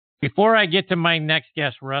Before I get to my next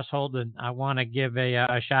guest, Russ Holden, I want to give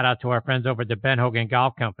a shout out to our friends over at the Ben Hogan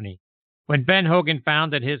Golf Company. When Ben Hogan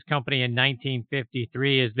founded his company in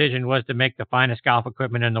 1953, his vision was to make the finest golf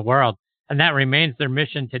equipment in the world, and that remains their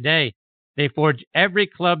mission today. They forge every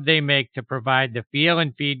club they make to provide the feel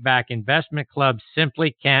and feedback investment clubs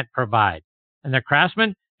simply can't provide. And the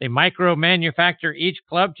craftsmen, they micro-manufacture each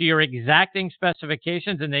club to your exacting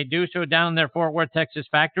specifications, and they do so down in their Fort Worth, Texas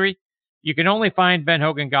factory. You can only find Ben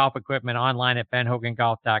Hogan Golf Equipment online at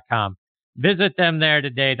benhogangolf.com. Visit them there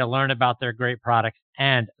today to learn about their great products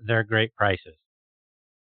and their great prices.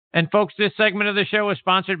 And folks, this segment of the show is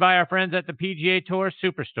sponsored by our friends at the PGA Tour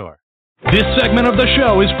Superstore. This segment of the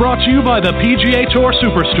show is brought to you by the PGA Tour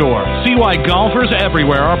Superstore. See why golfers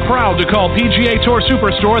everywhere are proud to call PGA Tour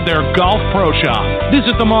Superstore their golf pro shop.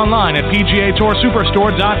 Visit them online at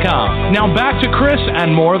PGATourSuperstore.com. Now back to Chris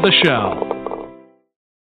and more of the show.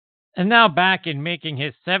 And now back in making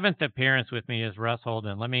his 7th appearance with me is Russ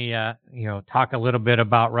Holden. Let me, talk a little bit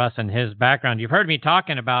about Russ and his background. You've heard me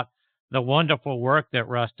talking about the wonderful work that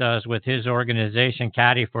Russ does with his organization,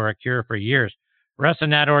 Caddy for a Cure, for years. Russ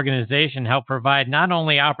and that organization help provide not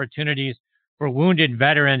only opportunities for wounded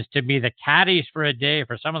veterans to be the caddies for a day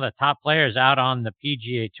for some of the top players out on the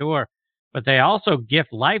PGA Tour, but they also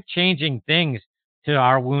gift life-changing things to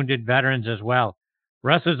our wounded veterans as well.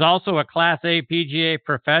 Russ is also a Class A PGA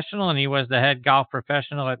professional, and he was the head golf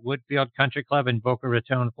professional at Woodfield Country Club in Boca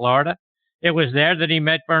Raton, Florida. It was there that he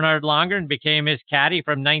met Bernhard and became his caddy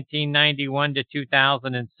from 1991 to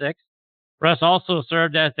 2006. Russ also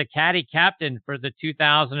served as the caddy captain for the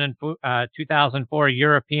 2004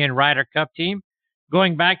 European Ryder Cup team.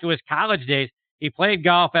 Going back to his college days, he played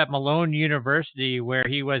golf at Malone University, where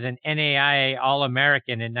he was an NAIA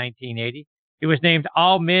All-American in 1980. He was named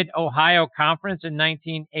All-Mid-Ohio Conference in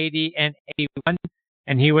 1980 and 81,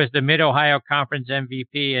 and he was the Mid-Ohio Conference MVP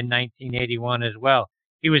in 1981 as well.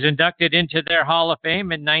 He was inducted into their Hall of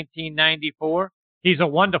Fame in 1994. He's a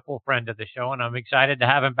wonderful friend of the show, and I'm excited to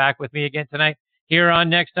have him back with me again tonight here on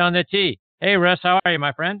Next on the Tee. Hey, Russ, how are you,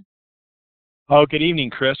 my friend? Oh, good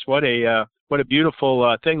evening, Chris. What a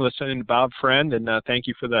beautiful thing listening to Bob Friend, and thank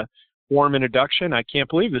you for the warm introduction. I can't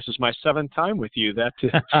believe this is my 7th time with you. That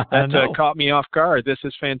caught me off guard. This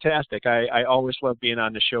is fantastic. I always love being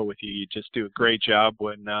on the show with you. You just do a great job.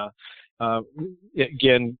 When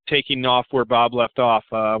again, taking off where Bob left off,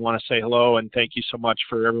 I want to say hello and thank you so much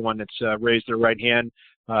for everyone that's raised their right hand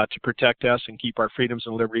to protect us and keep our freedoms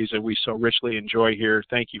and liberties that we so richly enjoy here.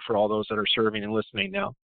 Thank you for all those that are serving and listening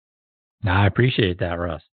now. I appreciate that,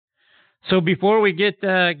 Russ. So before we get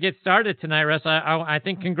started tonight, Russ, I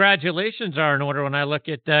think congratulations are in order when I look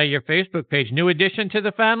at your Facebook page. New addition to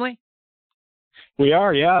the family? We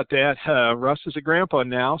are, yeah. Dad, Russ is a grandpa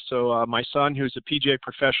now, so my son, who's a PGA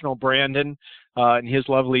professional, Brandon, and his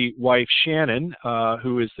lovely wife, Shannon,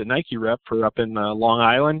 who is the Nike rep for up in Long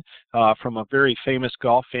Island, from a very famous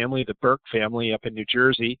golf family, the Burke family up in New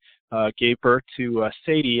Jersey, gave birth to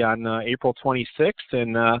Sadie on April 26th,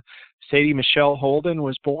 and Sadie Michelle Holden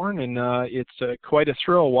was born, and it's quite a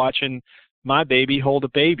thrill watching my baby hold a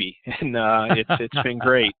baby, and it's been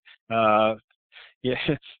great. Yeah,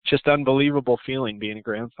 just unbelievable feeling being a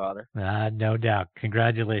grandfather. No doubt.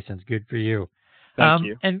 Congratulations. Good for you. Thank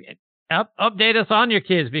you. And update us on your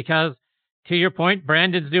kids, because to your point,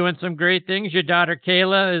 Brandon's doing some great things. Your daughter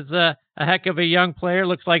Kayla is a heck of a young player.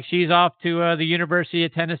 Looks like she's off to the University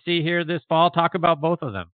of Tennessee here this fall. Talk about both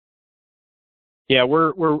of them. Yeah,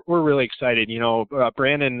 we're really excited.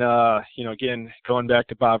 Brandon, again, going back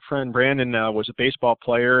to Bob Friend, Brandon was a baseball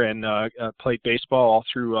player and played baseball all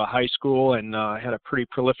through high school and had a pretty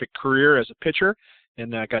prolific career as a pitcher,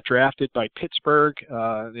 and got drafted by Pittsburgh,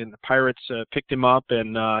 and the Pirates picked him up,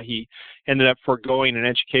 and he ended up foregoing an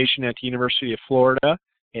education at the University of Florida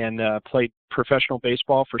and played professional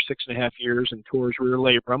baseball for 6.5 years and tore his rear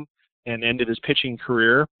labrum and ended his pitching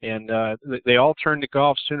career. And they all turned to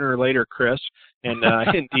golf sooner or later, Chris, and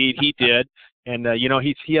indeed he did. And,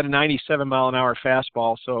 he had a 97-mile-an-hour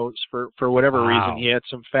fastball, so for whatever reason he had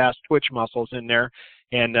some fast twitch muscles in there,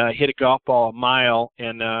 and hit a golf ball a mile,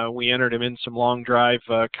 and we entered him in some long drive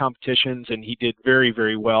competitions, and he did very,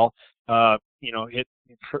 very well. Hit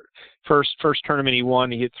first tournament he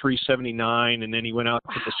won, he hit 379, and then he went out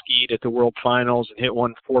to Mesquite at the World Finals and hit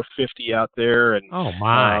 450 out there, and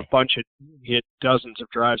hit dozens of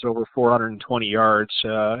drives over 420 yards,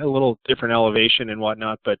 a little different elevation and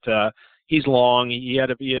whatnot, but he's long. He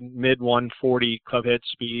had mid 140 club head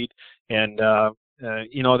speed, and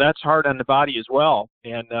that's hard on the body as well.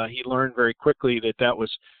 And he learned very quickly that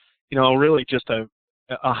was, really just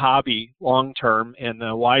a hobby long term, and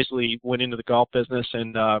wisely went into the golf business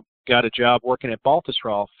and got a job working at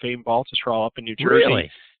Baltusrol, famed Baltusrol up in New Jersey,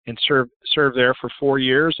 Really? and served there for 4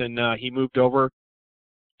 years. And he moved over.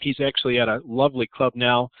 He's actually at a lovely club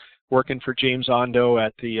now, working for James Ondo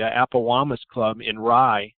at the Appowamus Club in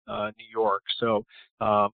Rye, New York. So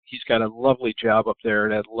he's got a lovely job up there,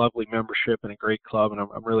 and a lovely membership and a great club, and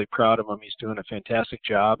I'm really proud of him. He's doing a fantastic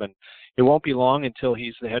job, and it won't be long until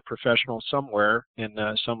he's the head professional somewhere, and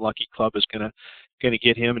some lucky club is gonna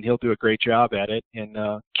get him, and he'll do a great job at it. And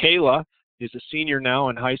Kayla is a senior now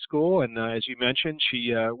in high school, and as you mentioned,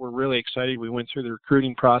 we're really excited. We went through the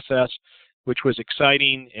recruiting process, which was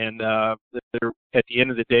exciting, and at the end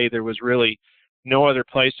of the day, there was really no other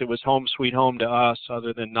place that was home sweet home to us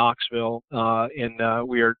other than Knoxville, and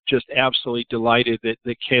we are just absolutely delighted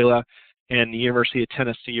that Kayla and the University of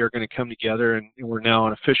Tennessee are going to come together, and we're now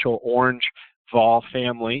an official Orange Vol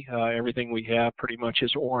family. Everything we have pretty much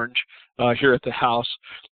is orange here at the house,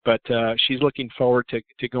 but she's looking forward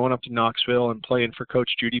to going up to Knoxville and playing for Coach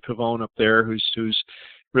Judy Pavone up there, who's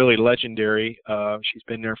really legendary. She's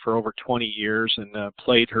been there for over 20 years and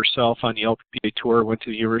played herself on the LPGA Tour, went to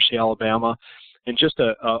the University of Alabama, and just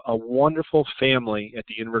a wonderful family at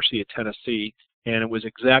the University of Tennessee. And it was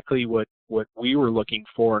exactly what we were looking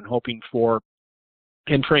for and hoping for.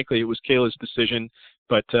 And frankly, it was Kayla's decision,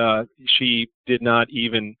 but she did not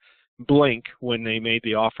even blink when they made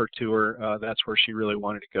the offer to her. That's where she really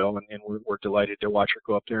wanted to go, and we're delighted to watch her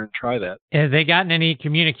go up there and try that. Have they gotten any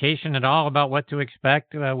communication at all about what to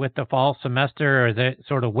expect with the fall semester, or is it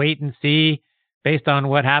sort of wait and see based on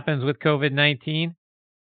what happens with COVID-19?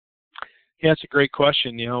 Yeah, it's a great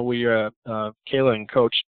question. You know, we Kayla and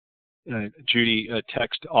Coach Judy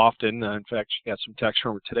text often. In fact, she got some text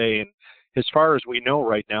from her today, and as far as we know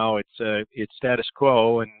right now, it's status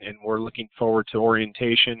quo, and we're looking forward to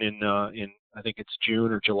orientation in I think it's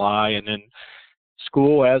June or July, and then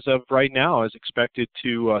school as of right now is expected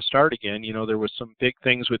to start again. You know, there was some big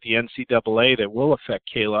things with the NCAA that will affect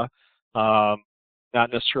Kayla, not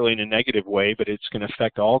necessarily in a negative way, but it's going to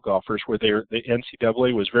affect all golfers. Where the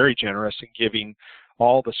NCAA was very generous in giving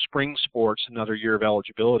all the spring sports another year of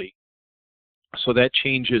eligibility, so that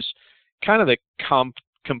changes kind of the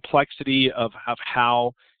complexity of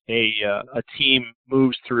how a team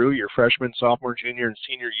moves through your freshman, sophomore, junior, and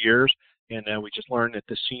senior years. And we just learned that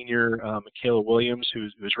the senior, Michaela Williams,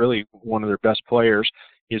 who's really one of their best players,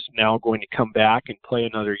 is now going to come back and play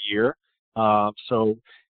another year. So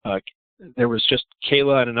there was just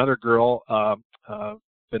Kayla and another girl,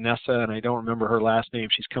 Vanessa, and I don't remember her last name.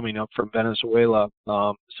 She's coming up from Venezuela.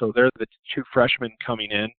 So they're the two freshmen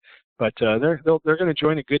coming in. But they're going to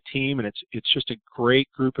join a good team, and it's just a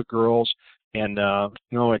great group of girls. And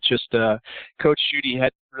it's just Coach Judy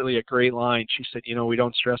had really a great line. She said, we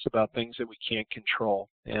don't stress about things that we can't control,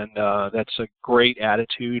 and that's a great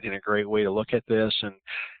attitude and a great way to look at this. And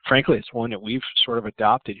frankly, it's one that we've sort of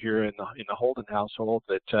adopted here in the Holden household.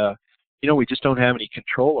 That we just don't have any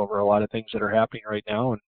control over a lot of things that are happening right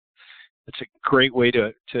now, and it's a great way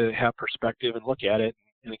to have perspective and look at it.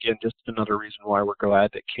 And again, just another reason why we're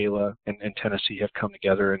glad that Kayla and Tennessee have come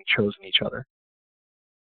together and chosen each other.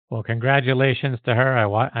 Well, congratulations to her.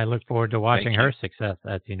 I look forward to watching her success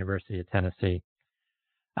at the University of Tennessee.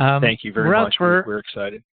 Thank you very much. We're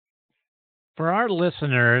excited. For our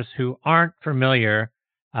listeners who aren't familiar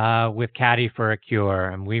with Caddy for a Cure,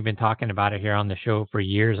 and we've been talking about it here on the show for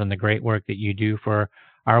years and the great work that you do for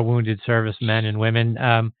our wounded servicemen and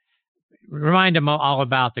women, remind them all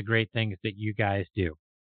about the great things that you guys do.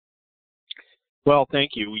 Well,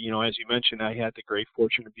 thank you. As you mentioned, I had the great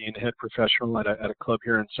fortune of being the head professional at a club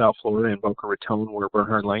here in South Florida in Boca Raton, where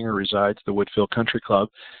Bernhard resides, the Woodfield Country Club,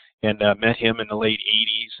 and met him in the late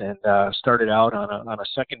 80s and started out on a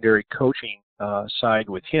secondary coaching side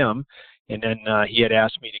with him. And then he had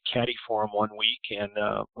asked me to caddy for him one week, and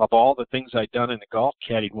of all the things I'd done in the golf,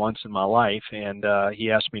 caddied once in my life, and he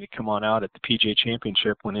asked me to come on out at the PGA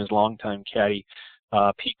Championship when his longtime caddy,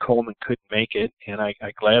 Pete Coleman, couldn't make it, and I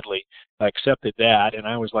gladly accepted that. And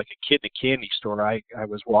I was like a kid in a candy store. I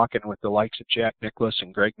was walking with the likes of Jack Nicklaus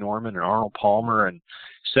and Greg Norman and Arnold Palmer and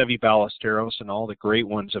Seve Ballesteros and all the great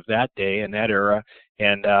ones of that day and that era,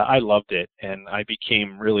 and I loved it. And I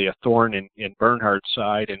became really a thorn in Bernhard's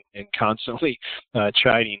side and constantly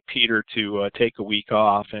chiding Peter to take a week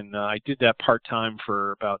off. And I did that part-time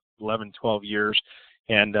for about 11, 12 years.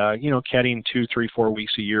 And caddying 2, 3, 4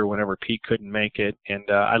 weeks a year whenever Pete couldn't make it, and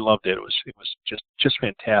I loved it. It was just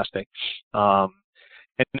fantastic. And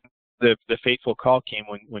the fateful call came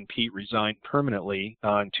when Pete resigned permanently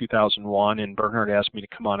in 2001, and Bernhard asked me to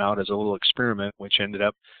come on out as a little experiment, which ended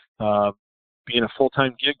up being a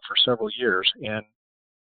full-time gig for several years, and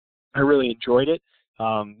I really enjoyed it.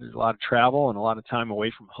 There's a lot of travel and a lot of time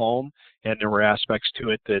away from home, and there were aspects to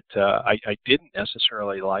it that I didn't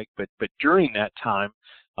necessarily like. But during that time,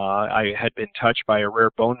 I had been touched by a rare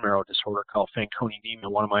bone marrow disorder called Fanconi anemia.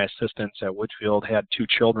 One of my assistants at Woodfield had 2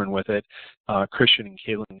 children with it, Christian and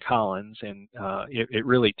Caitlin Collins, and it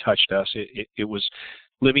really touched us. It was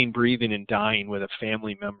living, breathing, and dying with a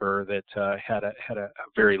family member that had a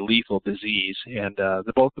very lethal disease. And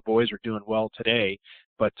both the boys are doing well today.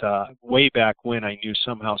 But way back when, I knew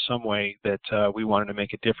somehow, some way that we wanted to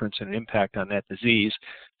make a difference and an impact on that disease.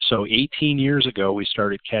 So 18 years ago, we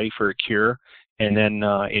started Caddy for a Cure. And then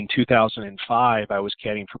in 2005, I was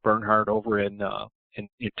caddying for Bernhard over in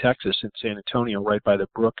Texas, in San Antonio, right by the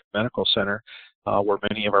Brook Medical Center, where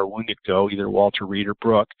many of our wounded go, either Walter Reed or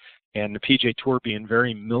Brook. And the PGA Tour, being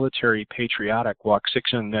very military patriotic, walked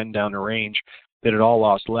 6 young men down the range that had all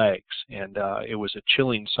lost legs. And it was a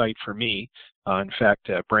chilling sight for me. In fact,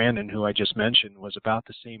 Brandon, who I just mentioned, was about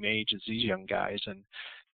the same age as these young guys. And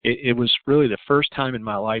it was really the first time in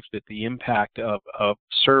my life that the impact of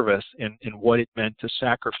service and what it meant to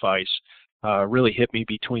sacrifice really hit me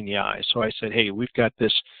between the eyes. So I said, hey, we've got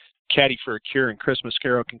this Caddy for a Cure, and Chris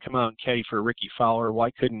Mascaro can come out and caddy for Ricky Fowler. Why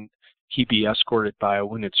couldn't he be escorted by a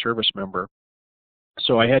wounded service member?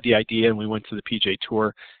 So I had the idea, and we went to the PGA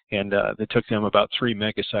Tour, and it took them about 3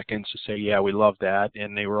 megaseconds to say, yeah, we love that,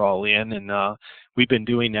 and they were all in. And we've been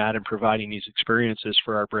doing that and providing these experiences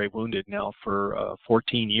for our brave wounded now for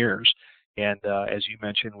 14 years. And as you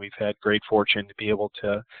mentioned, we've had great fortune to be able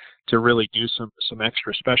to really do some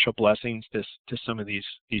extra special blessings to some of these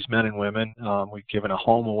men and women. We've given a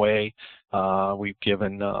home away. We've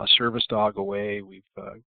given a service dog away. We've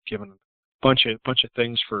given bunch of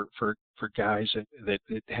things for guys that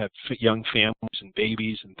have young families and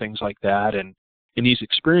babies and things like that. And in these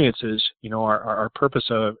experiences, our purpose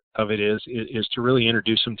of it is to really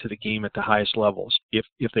introduce them to the game at the highest levels.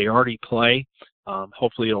 If they already play,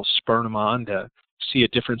 hopefully it'll spur them on to see a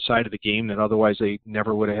different side of the game that otherwise they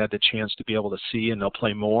never would have had the chance to be able to see, and they'll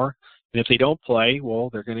play more. And if they don't play, well,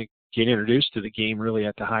 they're going to get introduced to the game really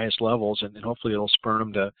at the highest levels, and hopefully it'll spur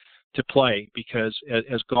them to play. Because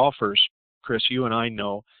as golfers, Chris, you and I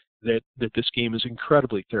know that this game is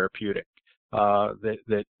incredibly therapeutic.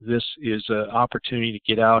 That this is an opportunity to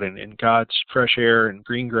get out in God's fresh air and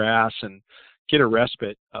green grass and get a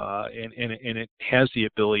respite, and it has the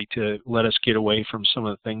ability to let us get away from some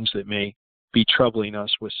of the things that may be troubling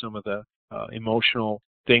us with some of the emotional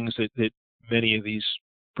things that many of these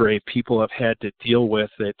brave people have had to deal with.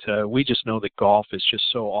 That we just know that golf is just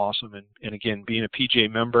so awesome. And again, being a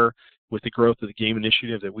PGA member, with the growth of the game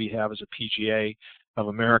initiative that we have as a PGA of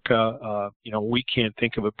America, we can't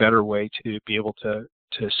think of a better way to be able to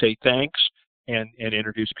say thanks and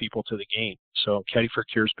introduce people to the game. So Caddy for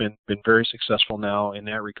Cure's been very successful now in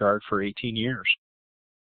that regard for 18 years.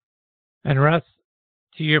 And Russ,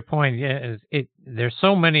 to your point, there's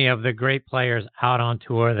so many of the great players out on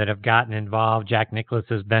tour that have gotten involved. Jack Nicklaus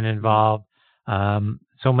has been involved.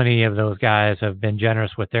 So many of those guys have been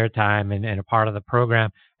generous with their time and a part of the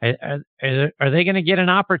program. Are they going to get an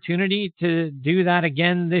opportunity to do that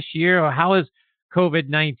again this year? Or how has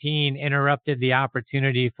COVID-19 interrupted the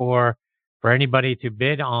opportunity for anybody to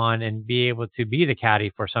bid on and be able to be the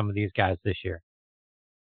caddy for some of these guys this year?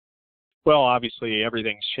 Well, obviously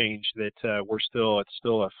everything's changed. That it's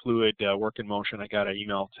still a fluid work in motion. I got an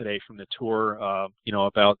email today from the tour,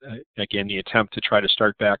 about again the attempt to try to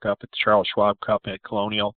start back up at the Charles Schwab Cup at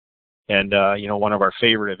Colonial, and one of our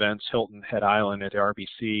favorite events, Hilton Head Island at the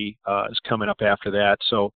RBC, is coming up after that.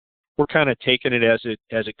 So we're kind of taking it as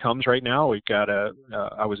it comes right now. We've got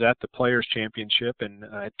I was at the Players Championship, and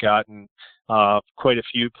I'd gotten quite a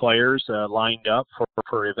few players lined up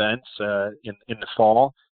for events in the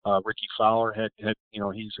fall. Ricky Fowler had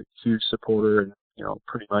he's a huge supporter, and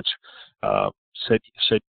pretty much said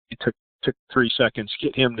it took 3 seconds to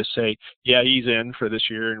get him to say, yeah, he's in for this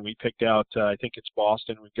year. And we picked out, I think it's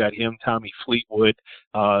Boston. We've got him. Tommy Fleetwood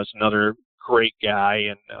is another great guy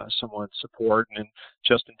and someone to support. And then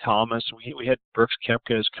Justin Thomas. We had Brooks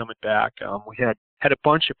Koepka is coming back. We had a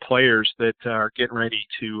bunch of players that are getting ready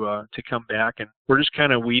to come back, and we're just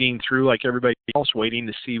kind of weeding through like everybody else, waiting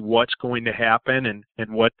to see what's going to happen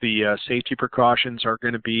and what the safety precautions are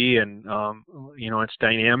going to be. And it's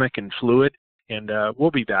dynamic and fluid. And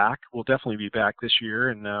we'll be back. We'll definitely be back this year.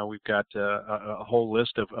 And we've got a whole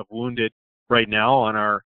list of wounded right now on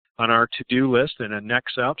our to-do list and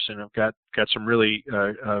next ups. And I've got some really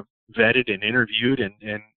vetted and interviewed and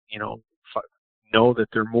know that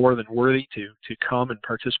they're more than worthy to come and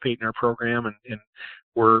participate in our program. And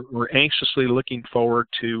we're anxiously looking forward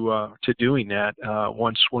to doing that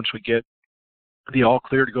once we get the all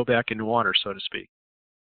clear to go back in the water, so to speak.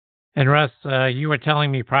 And Russ, you were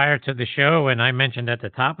telling me prior to the show, and I mentioned at the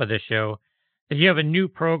top of the show, that you have a new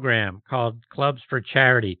program called Clubs for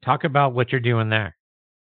Charity. Talk about what you're doing there.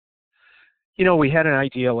 We had an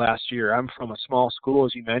idea last year. I'm from a small school,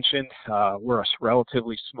 as you mentioned. We're a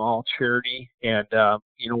relatively small charity, and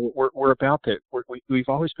we're about that. We've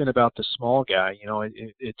always been about the small guy.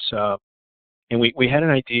 And we had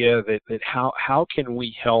an idea that how can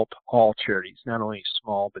we help all charities, not only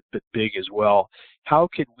small but big as well. How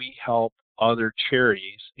could we help other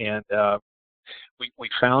charities? And we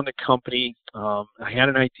found a company. I had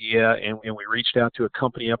an idea, and we reached out to a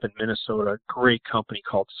company up in Minnesota, a great company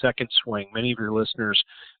called Second Swing. Many of your listeners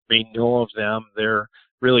may know of them. They're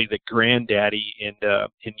really the granddaddy in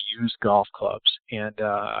used golf clubs. And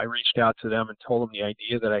I reached out to them and told them the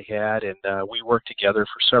idea that I had, and we worked together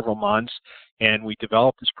for several months, and we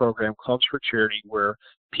developed this program, Clubs for Charity, where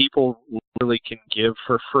people really can give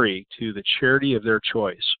for free to the charity of their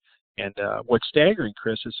choice. And what's staggering,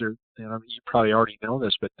 Chris, is you probably already know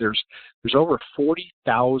this, but there's over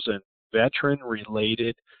 40,000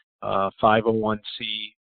 veteran-related 501c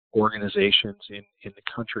organizations in the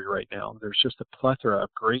country right now. There's just a plethora of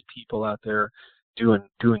great people out there doing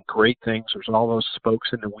great things. There's all those spokes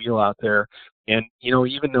in the wheel out there. And,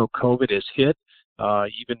 even though COVID has hit,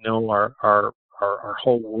 even though our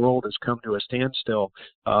whole world has come to a standstill,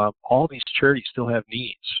 all these charities still have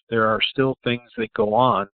needs. There are still things that go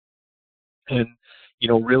on. And,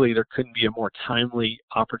 really there couldn't be a more timely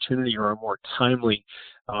opportunity or a more timely,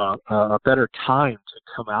 a better time to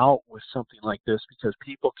come out with something like this, because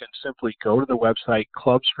people can simply go to the website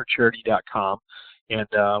clubsforcharity.com, and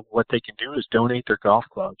what they can do is donate their golf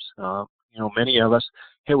clubs. Many of us,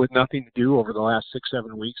 with nothing to do over the last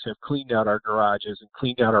 6-7 weeks, have cleaned out our garages and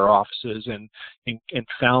cleaned out our offices and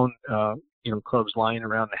found clubs lying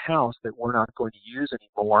around the house that we're not going to use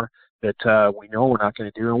anymore, that we know we're not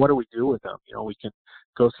going to do. And what do we do with them? We can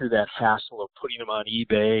go through that hassle of putting them on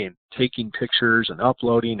eBay and taking pictures and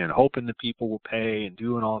uploading and hoping that people will pay and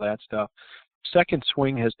doing all that stuff. Second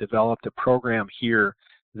Swing has developed a program here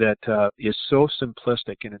that is so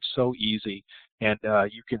simplistic and it's so easy. And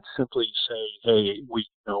you can simply say, hey, we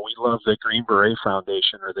love the Green Beret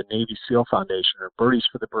Foundation or the Navy SEAL Foundation or Birdies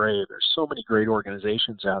for the Brave. There's so many great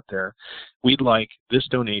organizations out there. We'd like this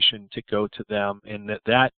donation to go to them, and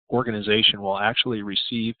that organization will actually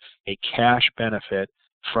receive a cash benefit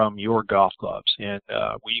from your golf clubs. And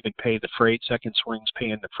we even pay the freight. Second Swing's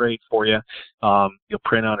paying the freight for you. You'll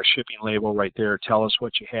print out a shipping label right there. Tell us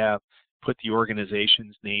what you have. Put the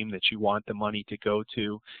organization's name that you want the money to go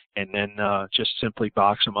to, and then just simply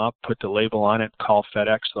box them up, put the label on it, call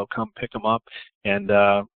FedEx, they'll come pick them up, and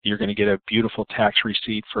you're going to get a beautiful tax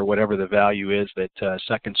receipt for whatever the value is that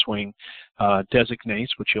Second Swing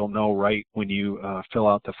designates, which you'll know right when you fill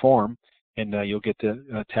out the form, and you'll get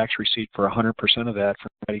the tax receipt for 100% of that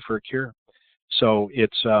from Caddy for a Cure. So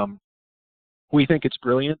we think it's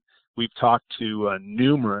brilliant. We've talked to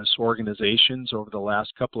numerous organizations over the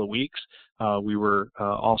last couple of weeks. We were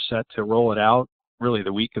all set to roll it out really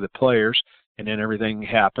the week of the players, and then everything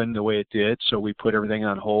happened the way it did, so we put everything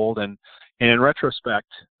on hold. And in retrospect,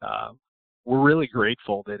 we're really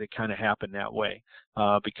grateful that it kind of happened that way,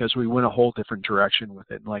 because we went a whole different direction with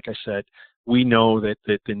it. And like I said, we know that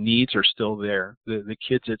the needs are still there. The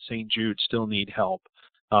kids at St. Jude still need help.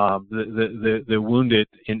 The wounded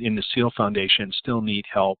in the SEAL Foundation still need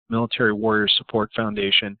help. Military Warriors Support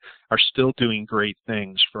Foundation are still doing great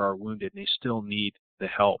things for our wounded, and they still need the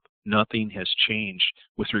help. Nothing has changed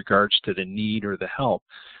with regards to the need or the help.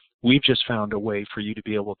 We've just found a way for you to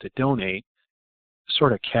be able to donate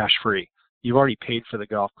sort of cash-free. You've already paid for the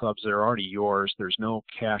golf clubs. They're already yours. There's no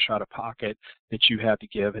cash out of pocket that you have to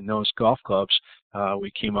give. And those golf clubs, we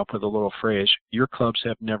came up with a little phrase, your clubs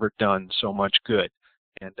have never done so much good.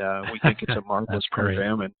 And we think it's a marvelous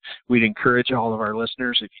program, and we'd encourage all of our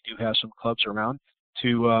listeners, if you do have some clubs around,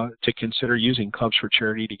 to consider using Clubs for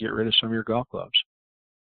Charity to get rid of some of your golf clubs.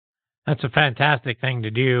 That's a fantastic thing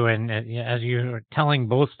to do, and as you're telling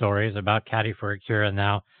both stories about Caddy for a Cure and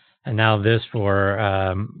now this for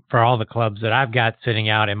all the clubs that I've got sitting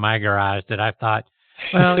out in my garage that I've thought,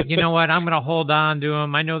 well, you know what, I'm going to hold on to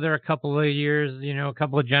them. I know they're a couple of years, a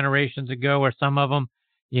couple of generations ago, or some of them,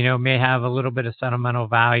 may have a little bit of sentimental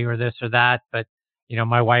value or this or that, but,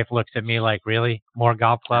 my wife looks at me like, really? More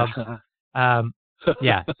golf clubs?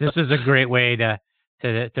 Yeah, this is a great way to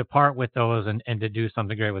part with those and to do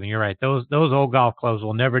something great with them. You're right. Those old golf clubs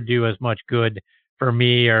will never do as much good for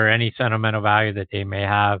me or any sentimental value that they may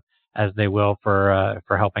have as they will for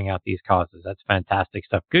helping out these causes. That's fantastic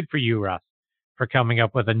stuff. Good for you, Russ, for coming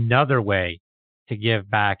up with another way to give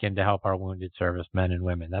back and to help our wounded servicemen and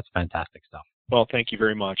women. That's fantastic stuff. Well, thank you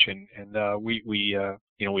very much, and we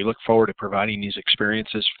look forward to providing these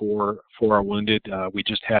experiences for our wounded. We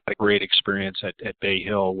just had a great experience at Bay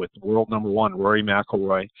Hill with world number one Rory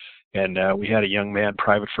McIlroy, and we had a young man,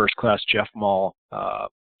 Private First Class Jeff Mall.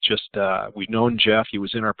 We've known Jeff. He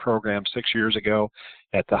was in our program 6 years ago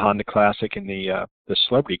at the Honda Classic in the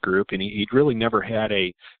celebrity group, and he'd really never had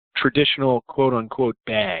a traditional quote unquote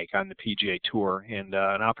bag on the PGA Tour, and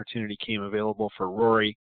an opportunity came available for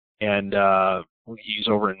Rory. And he's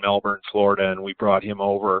over in Melbourne, Florida, and we brought him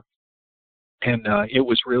over, and it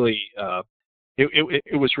was really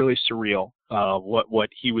it was really surreal what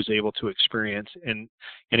he was able to experience. And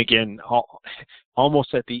again,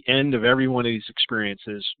 almost at the end of every one of these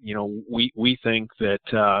experiences, we think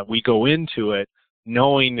that we go into it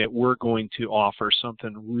knowing that we're going to offer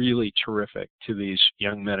something really terrific to these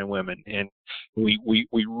young men and women. And we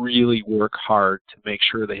really work hard to make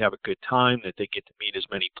sure they have a good time, that they get to meet as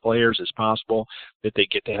many players as possible, that they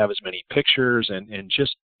get to have as many pictures, and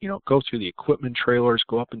just, go through the equipment trailers,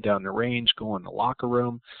 go up and down the range, go in the locker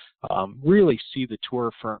room, really see the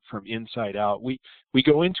tour from inside out. We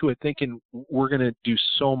go into it thinking we're going to do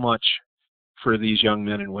so much for these young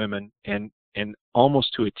men and women, and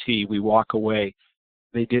almost to a T, we walk away.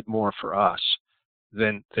 They did more for us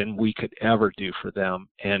than we could ever do for them.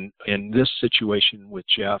 And this situation with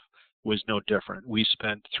Jeff was no different. We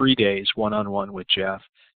spent 3 days one-on-one with Jeff,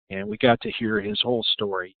 and we got to hear his whole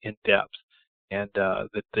story in depth. And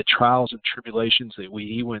the trials and tribulations that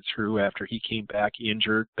he went through after he came back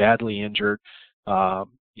injured, badly injured,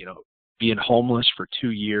 being homeless for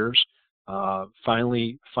 2 years,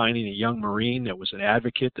 finally finding a young Marine that was an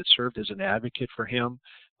advocate, that served as an advocate for him,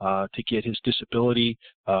 to get his disability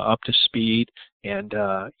up to speed. And,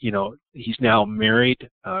 he's now married,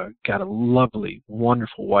 got a lovely,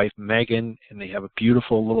 wonderful wife, Megan, and they have a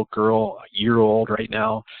beautiful little girl, a year old right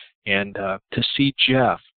now. And to see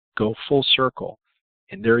Jeff go full circle,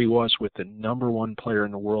 and there he was with the number one player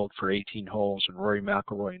in the world for 18 holes, and Rory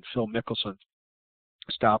McIlroy, and Phil Mickelson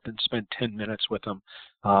stopped and spent 10 minutes with him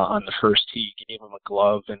on the first tee, gave him a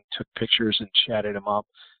glove and took pictures and chatted him up.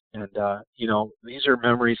 And, these are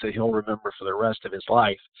memories that he'll remember for the rest of his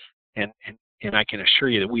life. And I can assure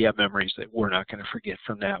you that we have memories that we're not going to forget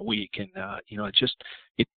from that week. And,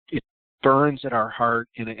 it burns at our heart,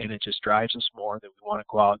 and it just drives us more that we want to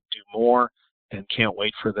go out and do more, and can't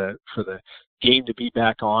wait for the game to be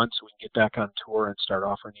back on so we can get back on tour and start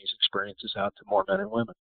offering these experiences out to more men and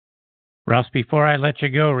women. Russ, before I let you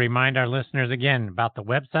go, remind our listeners again about the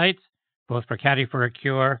websites, both for Caddy for a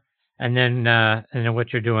Cure and then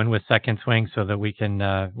what you're doing with Second Swing, so that we can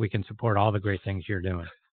support all the great things you're doing.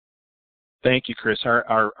 Thank you, Chris.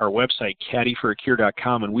 Our website,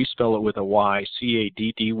 caddyforacure.com, and we spell it with a Y,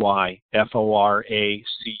 CADDYFORACURE,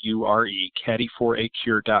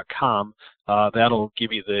 caddyforacure.com. That'll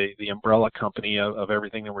give you the umbrella company of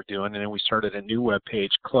everything that we're doing. And then we started a new webpage,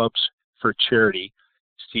 Clubs for Charity,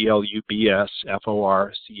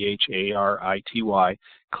 CLUBSFORCHARITY,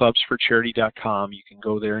 clubsforcharity.com. You can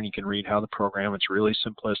go there and you can read how the program. It's really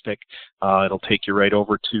simplistic. It'll take you right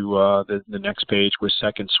over to the next page with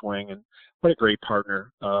Second Swing, and what a great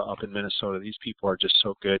partner up in Minnesota. These people are just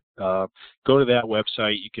so good. Go to that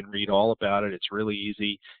website. You can read all about it. It's really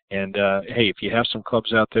easy. And hey, if you have some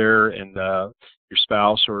clubs out there, and your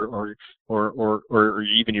spouse or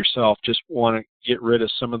even yourself just want to get rid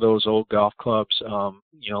of some of those old golf clubs,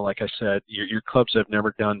 like I said, your clubs have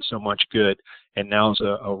never done so much good, and now's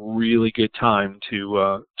a really good time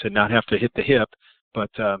to not have to hit the hip, but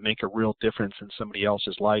make a real difference in somebody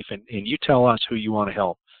else's life. And you tell us who you want to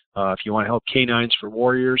help. If you want to help Canines for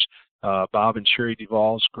Warriors, Bob and Sherry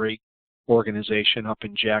Duvall's great organization up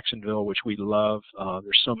in Jacksonville, which we love.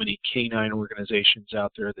 There's so many canine organizations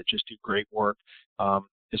out there that just do great work.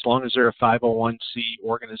 As long as they're a 501c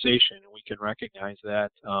organization and we can recognize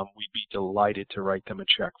that, we'd be delighted to write them a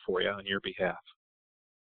check for you on your behalf.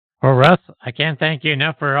 Well, Russ, I can't thank you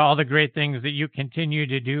enough for all the great things that you continue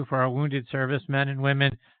to do for our wounded servicemen and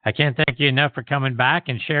women. I can't thank you enough for coming back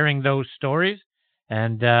and sharing those stories.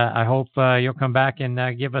 And I hope you'll come back and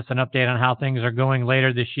give us an update on how things are going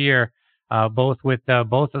later this year, both with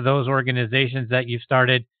both of those organizations that you've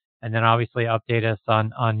started, and then obviously update us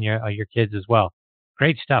on your kids as well.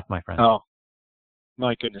 Great stuff, my friend. Oh,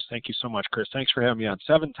 my goodness. Thank you so much, Chris. Thanks for having me on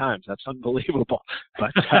 7 times. That's unbelievable.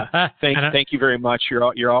 But thank you very much.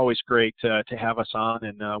 You're always great to have us on,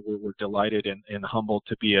 and we're delighted and humbled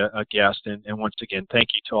to be a guest. And once again,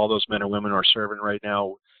 thank you to all those men and women who are serving right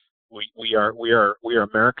now. We are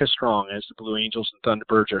America strong, as the Blue Angels and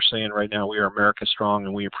Thunderbirds are saying right now. We are America strong,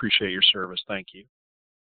 and we appreciate your service. Thank you.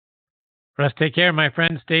 Russ, take care, my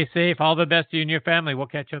friend. Stay safe. All the best to you and your family. We'll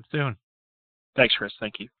catch up soon. Thanks, Chris.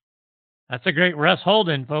 Thank you. That's a great Russ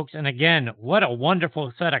Holden, folks. And again, what a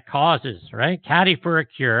wonderful set of causes, right? Caddy for a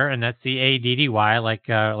Cure, and that's the ADDY,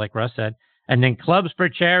 like Russ said. And then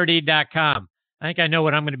clubsforcharity.com. I think I know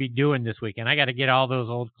what I'm going to be doing this weekend. I got to get all those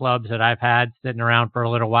old clubs that I've had sitting around for a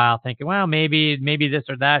little while thinking, well, maybe this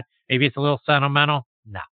or that. Maybe it's a little sentimental.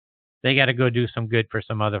 No. They got to go do some good for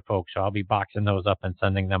some other folks. So I'll be boxing those up and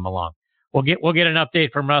sending them along. We'll get an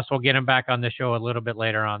update from Russ. We'll get him back on the show a little bit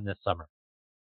later on this summer.